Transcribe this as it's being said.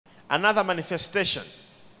Another manifestation.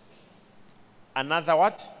 Another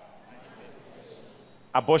what?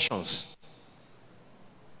 Abortions.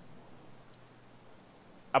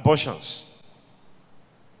 Abortions.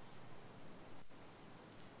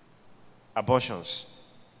 Abortions.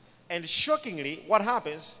 And shockingly, what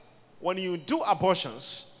happens when you do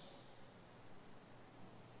abortions,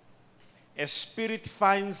 a spirit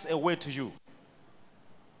finds a way to you.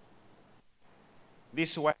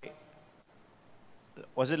 This way,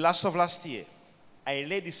 was it last year? I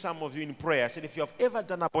led some of you in prayer. I said, if you have ever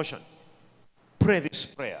done abortion, pray this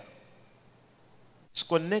prayer.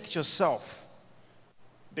 Disconnect yourself.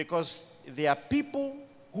 Because there are people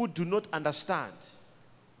who do not understand.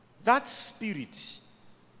 That spirit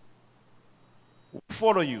will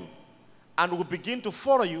follow you and will begin to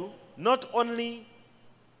follow you not only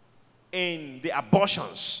in the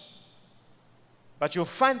abortions, but you'll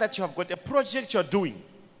find that you have got a project you're doing.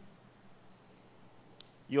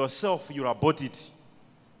 Yourself, you abort it.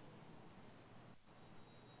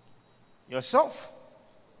 Yourself.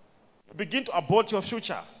 You begin to abort your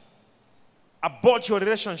future. Abort your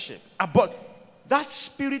relationship. Abort. That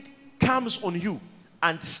spirit comes on you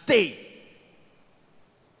and stay.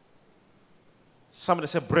 Somebody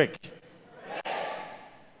say break. Break.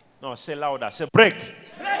 No, say louder. Say break.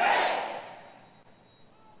 Break.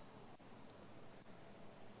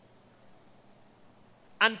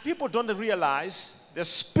 And people don't realize the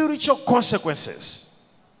spiritual consequences.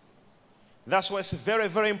 That's why it's very,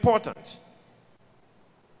 very important.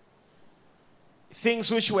 Things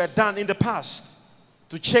which were done in the past,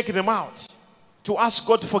 to check them out, to ask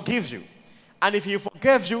God to forgive you. And if He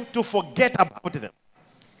forgives you, to forget about them.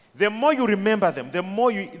 The more you remember them, the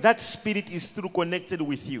more that spirit is still connected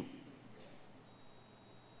with you.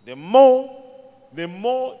 The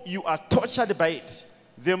more you are tortured by it,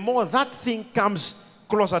 the more that thing comes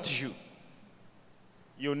closer to you.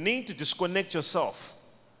 You need to disconnect yourself.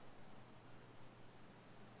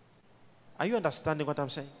 Are you understanding what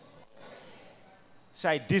I'm saying? Say,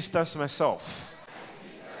 I distance myself.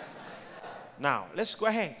 Now, let's go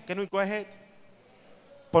ahead. Can we go ahead?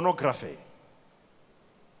 Pornography.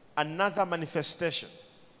 Another manifestation.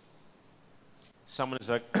 Someone is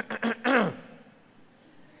like,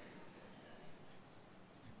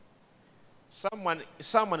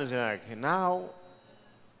 someone is like, now,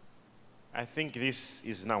 I think this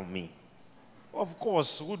is now me. Of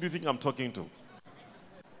course, who do you think I'm talking to?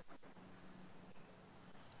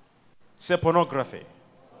 Say pornography.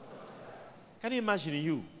 Can you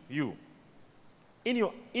imagine you,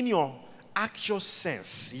 in your actual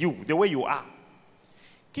sense, you, the way you are?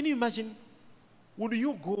 Can you imagine, would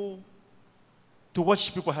you go to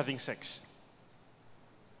watch people having sex?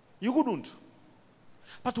 You wouldn't.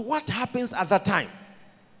 But what happens at that time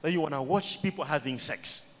that you want to watch people having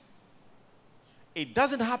sex? It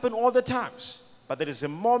doesn't happen all the times, but there is a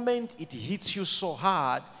moment it hits you so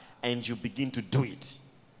hard and you begin to do it.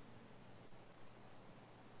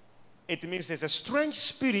 It means there's a strange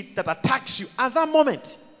spirit that attacks you at that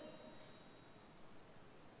moment.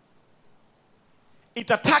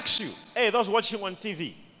 It attacks you. Hey, those watching on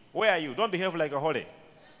TV, where are you? Don't behave like a holy.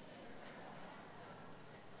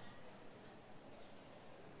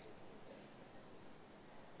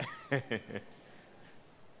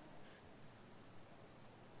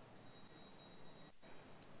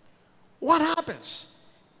 What happens?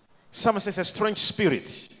 Someone says a strange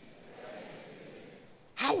spirit.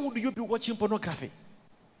 How would you be watching pornography?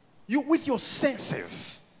 You with your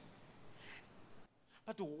senses.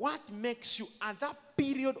 But what makes you at that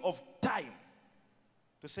period of time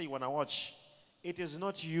to say you want to watch? It is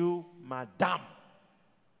not you, madam.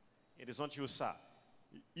 It is not you, sir.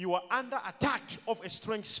 You are under attack of a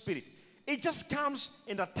strange spirit. It just comes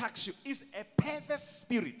and attacks you. It's a perverse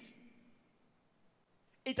spirit.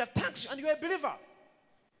 It attacks you and you're a believer.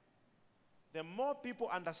 The more people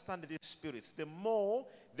understand these spirits, the more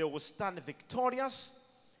they will stand victorious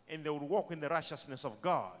and they will walk in the righteousness of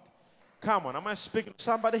God. Come on, am I speaking to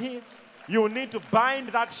somebody here? You need to bind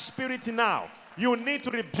that spirit now. You need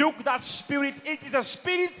to rebuke that spirit. It is a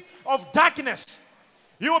spirit of darkness.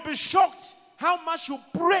 You will be shocked how much you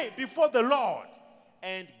pray before the Lord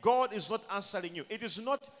and God is not answering you. It is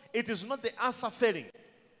not the answer failing,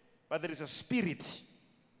 but there is a spirit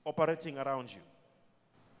operating around you.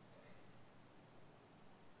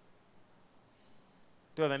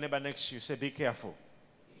 Tell the neighbor next to you, say, be careful.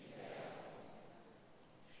 Be careful.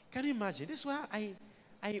 Can you imagine? This is why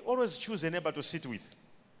I always choose a neighbor to sit with.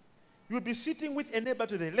 You'll be sitting with a neighbor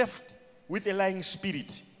to the left with a lying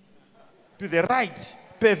spirit. To the right,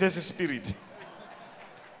 perverse spirit.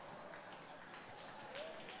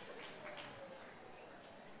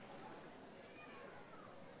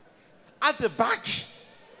 At the back,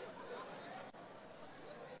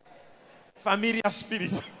 familiar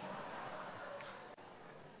spirit.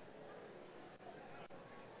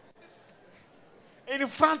 In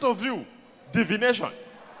front of you, divination.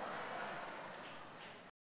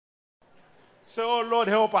 Say, oh Lord,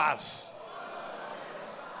 help us.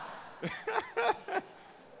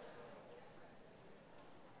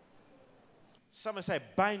 Someone say,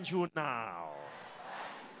 bind you now.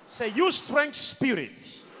 Say, you strange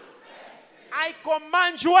spirit, I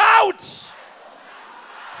command you out.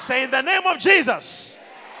 Say, in the name of Jesus.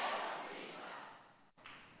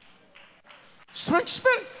 Strange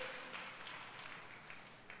spirit.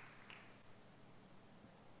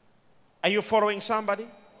 Are you following somebody?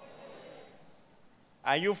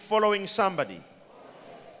 Are you following somebody?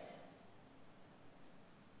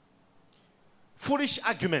 Foolish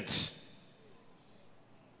arguments.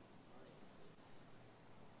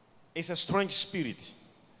 It's a strange spirit.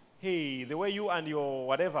 Hey, the way you and your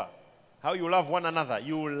whatever, how you love one another,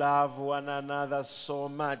 you love one another so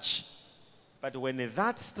much. But when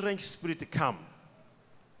that strange spirit comes,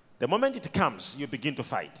 the moment it comes, you begin to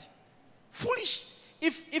fight. Foolish.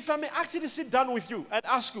 If I may actually sit down with you and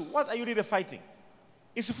ask you, what are you really fighting?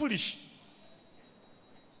 It's foolish.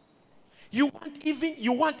 You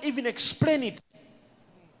won't even explain it.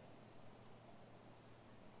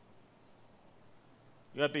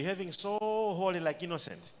 You are behaving so holy, like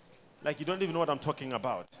innocent, like you don't even know what I'm talking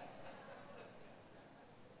about.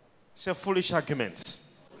 Say foolish arguments.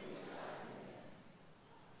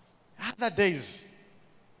 Other days,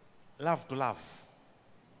 love to laugh.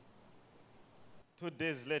 2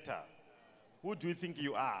 days later, who do you think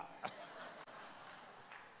you are?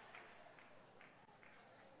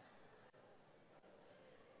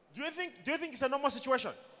 Do you think it's a normal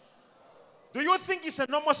situation? Do you think it's a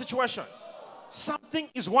normal situation? Something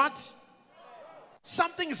is what?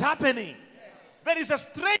 Something is happening. There is a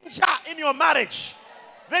stranger in your marriage.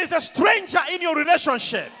 There is a stranger in your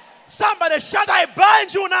relationship. Somebody shout, I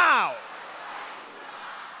bind you now.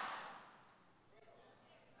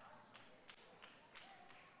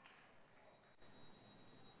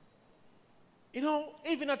 You know,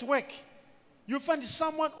 even at work, you find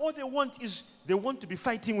someone, all they want is they want to be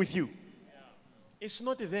fighting with you. It's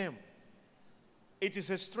not them. It is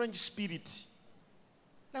a strange spirit.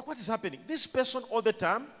 Like, what is happening? This person all the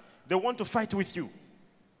time, they want to fight with you.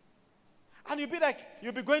 And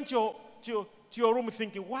you'll be going to your room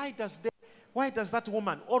thinking, why does that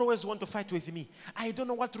woman always want to fight with me? I don't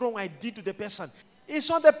know what wrong I did to the person. It's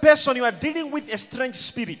not the person. You are dealing with a strange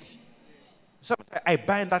spirit. So I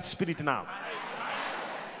bind that spirit now.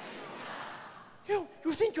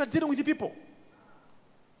 You think you are dealing with the people.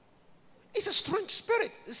 It's a strange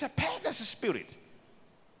spirit. It's a perverse spirit.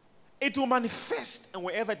 It will manifest, and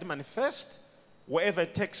wherever it manifests, wherever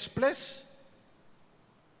it takes place,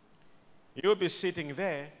 you'll be sitting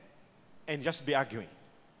there and just be arguing.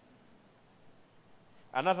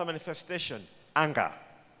 Another manifestation, anger.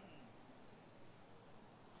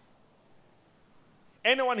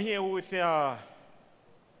 Anyone here with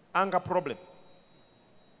anger problem?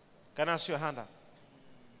 Can I see your hand up?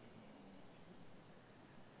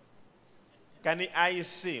 Can I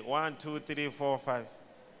see? 1, 2, 3, 4, 5.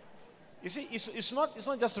 You see, it's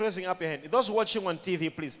not just raising up your hand. Those watching on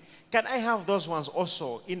TV, please. Can I have those ones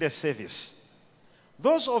also in the service?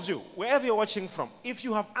 Those of you, wherever you're watching from, if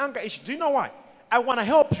you have anger issues, do you know why? I want to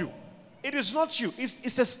help you. It is not you.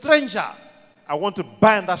 It's a stranger. I want to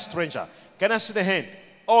bind that stranger. Can I see the hand?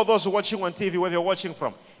 All those watching on TV, wherever you're watching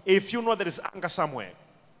from, if you know there is anger somewhere.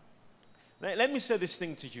 Let me say this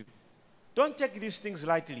thing to you. Don't take these things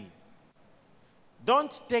lightly.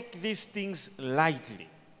 Don't take these things lightly.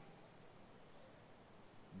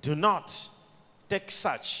 Do not take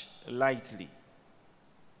such lightly.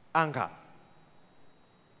 Anger.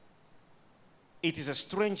 It is a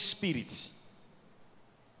strange spirit.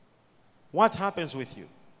 What happens with you?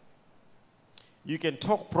 You can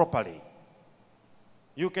talk properly.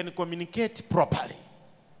 You can communicate properly.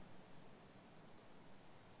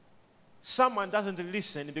 Someone doesn't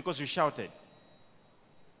listen because you shouted.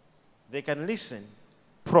 They can listen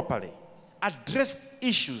properly. Address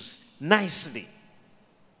issues nicely.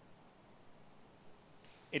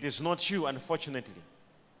 It is not you, unfortunately.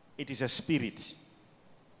 It is a spirit.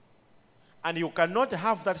 And you cannot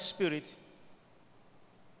have that spirit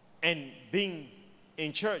and being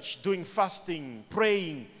in church, doing fasting,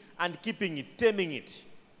 praying, and keeping it, taming it,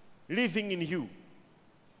 living in you.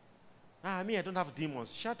 I don't have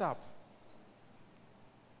demons. Shut up.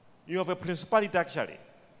 You have a principality, actually.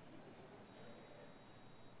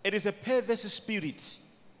 It is a perverse spirit.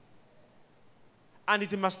 And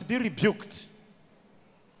it must be rebuked.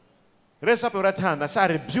 Raise up your right hand and say, I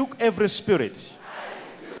rebuke every spirit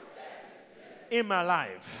in my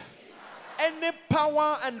life. Any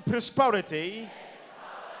power and prosperity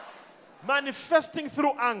manifesting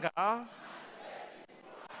through anger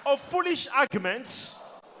or foolish arguments,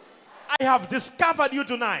 I have discovered you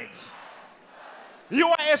tonight. You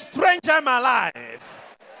are a stranger in my life.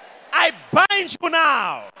 I bind you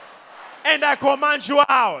now and I command you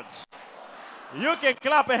out. You can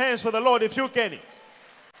clap your hands for the Lord if you can.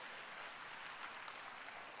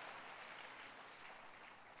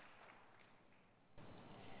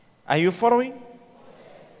 Are you following?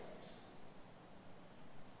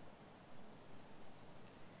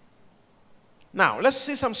 Now, let's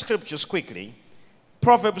see some scriptures quickly.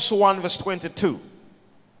 Proverbs 1 verse 22.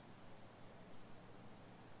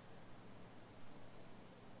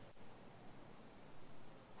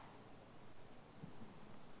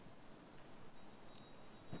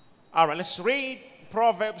 All right, let's read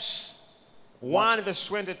Proverbs 1 verse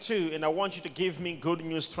 22, and I want you to give me Good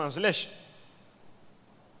News Translation.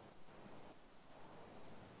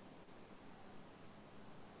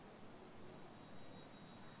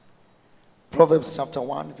 Proverbs chapter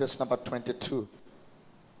 1, verse number 22.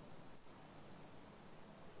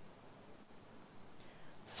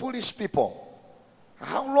 Foolish people,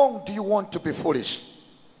 how long do you want to be foolish?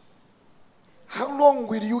 How long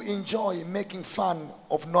will you enjoy making fun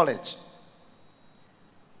of knowledge?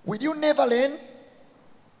 Will you never learn?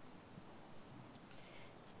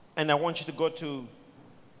 And I want you to go to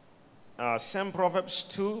same Proverbs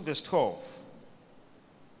 2 verse 12.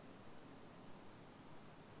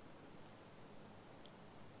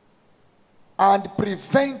 And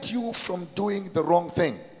prevent you from doing the wrong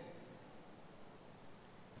thing.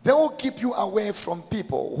 They will keep you away from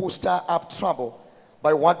people who stir up trouble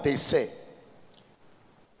by what they say.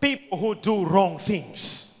 People who do wrong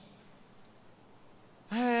things.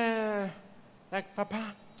 Like,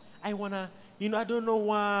 Papa, I wanna, I don't know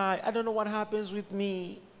why. I don't know what happens with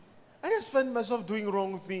me. I just find myself doing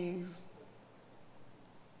wrong things.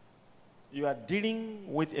 You are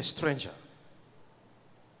dealing with a stranger.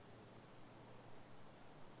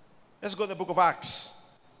 Let's go to the book of Acts.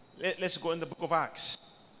 Let's go in the book of Acts.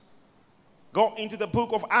 Go into the book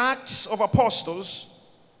of Acts of Apostles,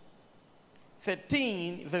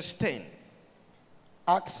 13, verse 10.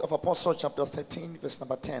 Acts of Apostles, chapter 13, verse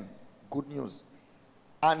number 10. Good news.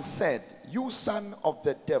 And said, you son of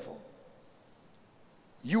the devil,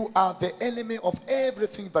 you are the enemy of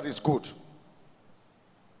everything that is good.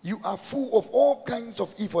 You are full of all kinds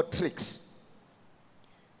of evil tricks.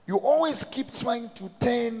 You always keep trying to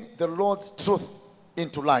turn the Lord's truth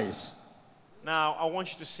into lies. Now, I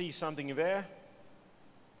want you to see something there.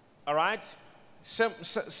 All right?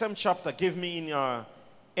 Same chapter. Give me in your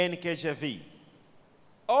NKJV.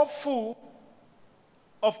 All full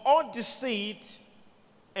of all deceit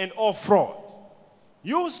and all fraud.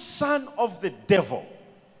 You son of the devil.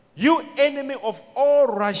 You enemy of all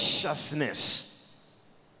righteousness.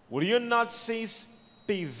 Will you not cease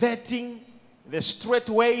perverting the straight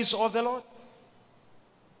ways of the Lord?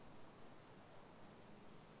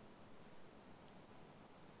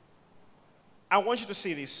 I want you to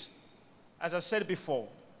see this. As I said before,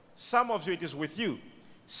 some of you it is with you.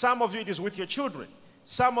 Some of you it is with your children.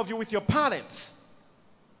 Some of you with your parents.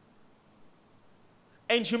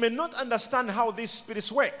 And you may not understand how these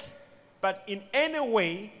spirits work, but in any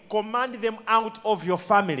way, command them out of your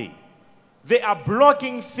family. They are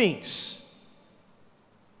blocking things.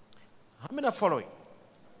 How many are following?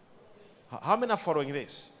 How many are following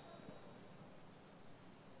this?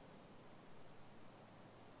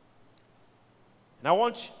 And I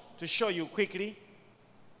want to show you quickly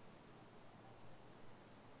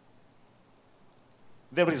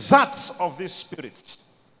the results of these spirits.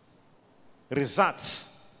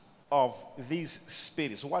 Results of these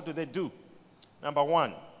spirits. What do they do? Number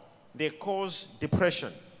one, they cause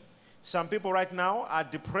depression. Some people right now are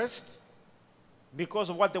depressed because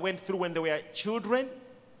of what they went through when they were children,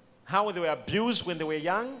 how they were abused when they were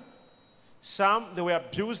young. Some, they were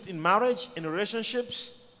abused in marriage, in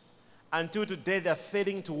relationships. Until today, they're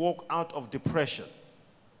failing to walk out of depression.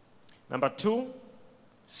 Number two,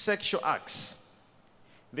 sexual acts.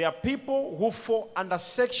 There are people who fall under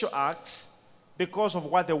sexual acts because of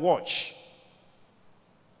what they watch.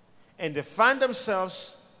 And they find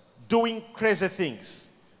themselves doing crazy things.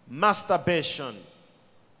 Masturbation,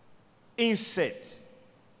 incest,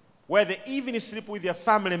 where they even sleep with their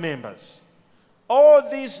family members. All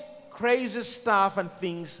these crazy stuff and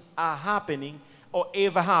things are happening or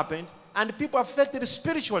ever happened, and people are affected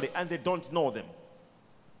spiritually and they don't know them.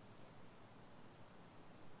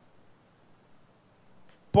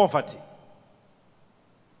 Poverty.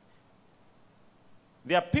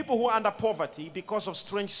 There are people who are under poverty because of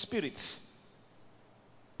strange spirits.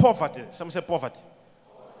 Poverty. Some say poverty.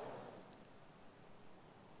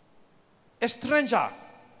 A stranger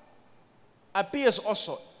appears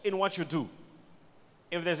also in what you do.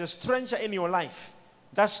 If there's a stranger in your life,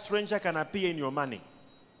 that stranger can appear in your money.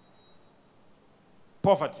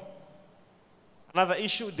 Poverty. Another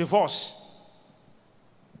issue, divorce.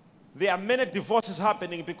 There are many divorces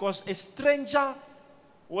happening because a stranger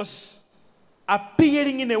was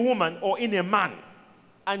appearing in a woman or in a man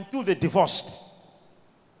until they divorced.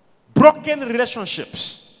 Broken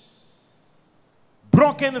relationships.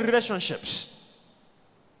 Broken relationships.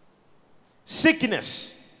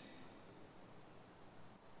 Sickness.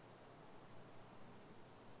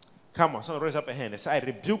 Come on, someone raise up a hand and say, I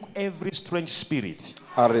rebuke every strange spirit.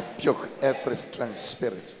 I rebuke every strange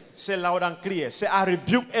spirit. Say loud and clear. Say, I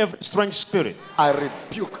rebuke every strange spirit. I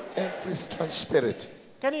rebuke every strange spirit.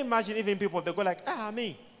 Can you imagine even people, they go like,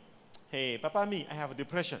 me. Hey, Papa, me, I have a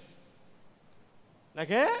depression. Like,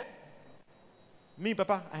 Me,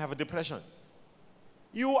 Papa, I have a depression.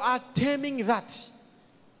 You are taming that.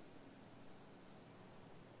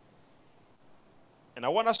 And I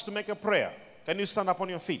want us to make a prayer. Can you stand up on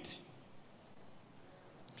your feet?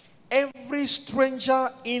 Every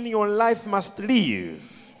stranger in your life must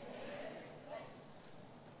leave.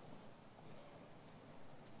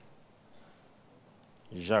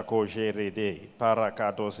 Jaco Jerede,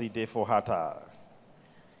 Parakadoside Fohata,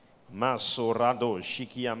 Masorado,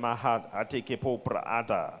 Shikia Mahad, Atekepo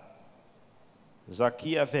Praada,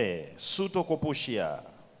 Zakiave, Suto Kopushia.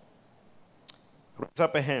 Raise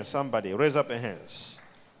up a hand, somebody, raise up a hands.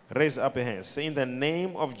 Raise up a hand. Say, in the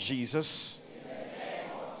name of Jesus,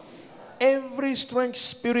 every strange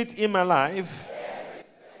spirit in my life,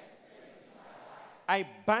 I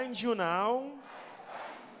bind you now.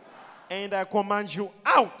 And I command you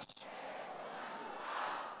out.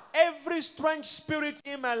 Every strange spirit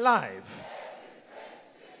in my life,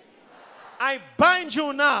 I bind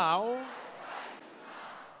you now.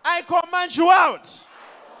 I command you out.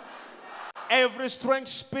 Every strange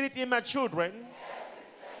spirit in my children,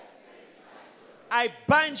 I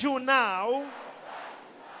bind you now.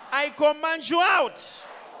 I command you out.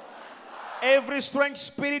 Every strange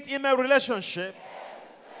spirit in my relationship,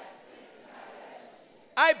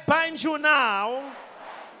 I bind you now,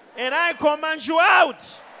 and I command you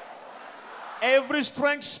out. Every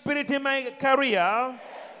strange spirit in my career,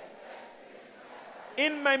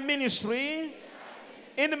 in my ministry,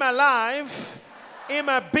 in my life, in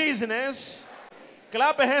my business,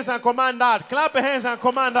 clap your hands and command out. Clap your hands and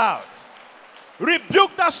command out.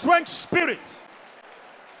 Rebuke that strange spirit.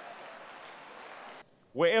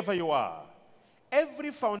 Wherever you are,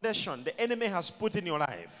 every foundation the enemy has put in your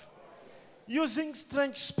life, using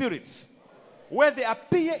strange spirits, where they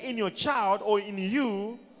appear in your child or in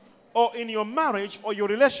you or in your marriage or your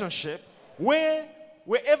relationship,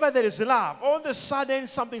 wherever there is love, all of a sudden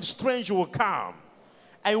something strange will come.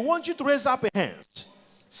 I want you to raise up your hands.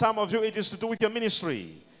 Some of you, it is to do with your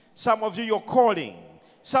ministry. Some of you, your calling.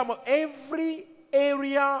 Some of every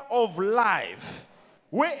area of life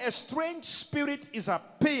where a strange spirit is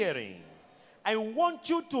appearing. I want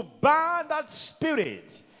you to bar that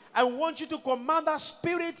spirit. I want you to command that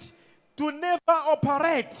spirit to never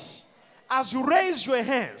operate. As you raise your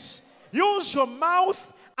hands, use your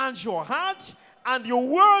mouth and your heart and your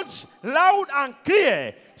words loud and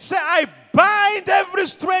clear. Say, I bind every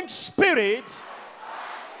strange spirit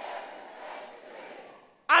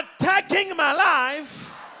attacking my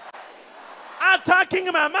life, attacking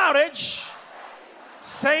my marriage.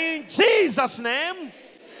 Say in Jesus' name,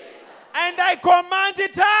 and I command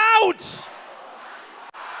it out.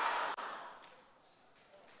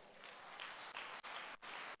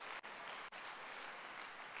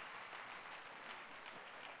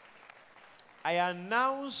 I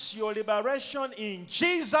announce your liberation in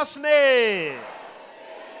Jesus' name.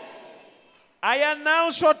 I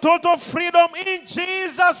announce your total freedom in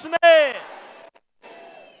Jesus' name.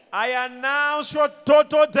 I announce your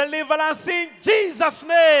total deliverance in Jesus'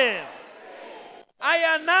 name.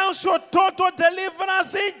 I announce your total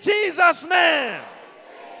deliverance in Jesus' name.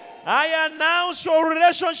 I announce your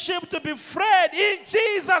relationship to be freed in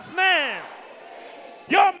Jesus' name.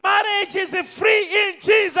 Your marriage is free in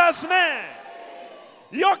Jesus' name.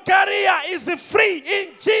 Your career is free in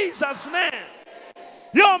Jesus' name.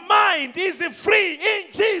 Your mind is free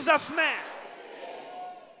in Jesus' name.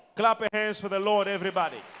 Clap your hands for the Lord,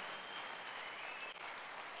 everybody.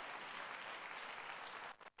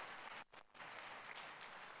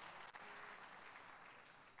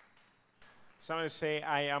 Somebody say,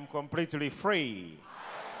 I am completely free.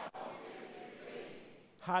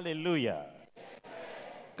 Hallelujah.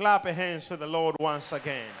 Clap your hands to the Lord once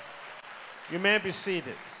again. You may be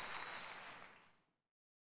seated.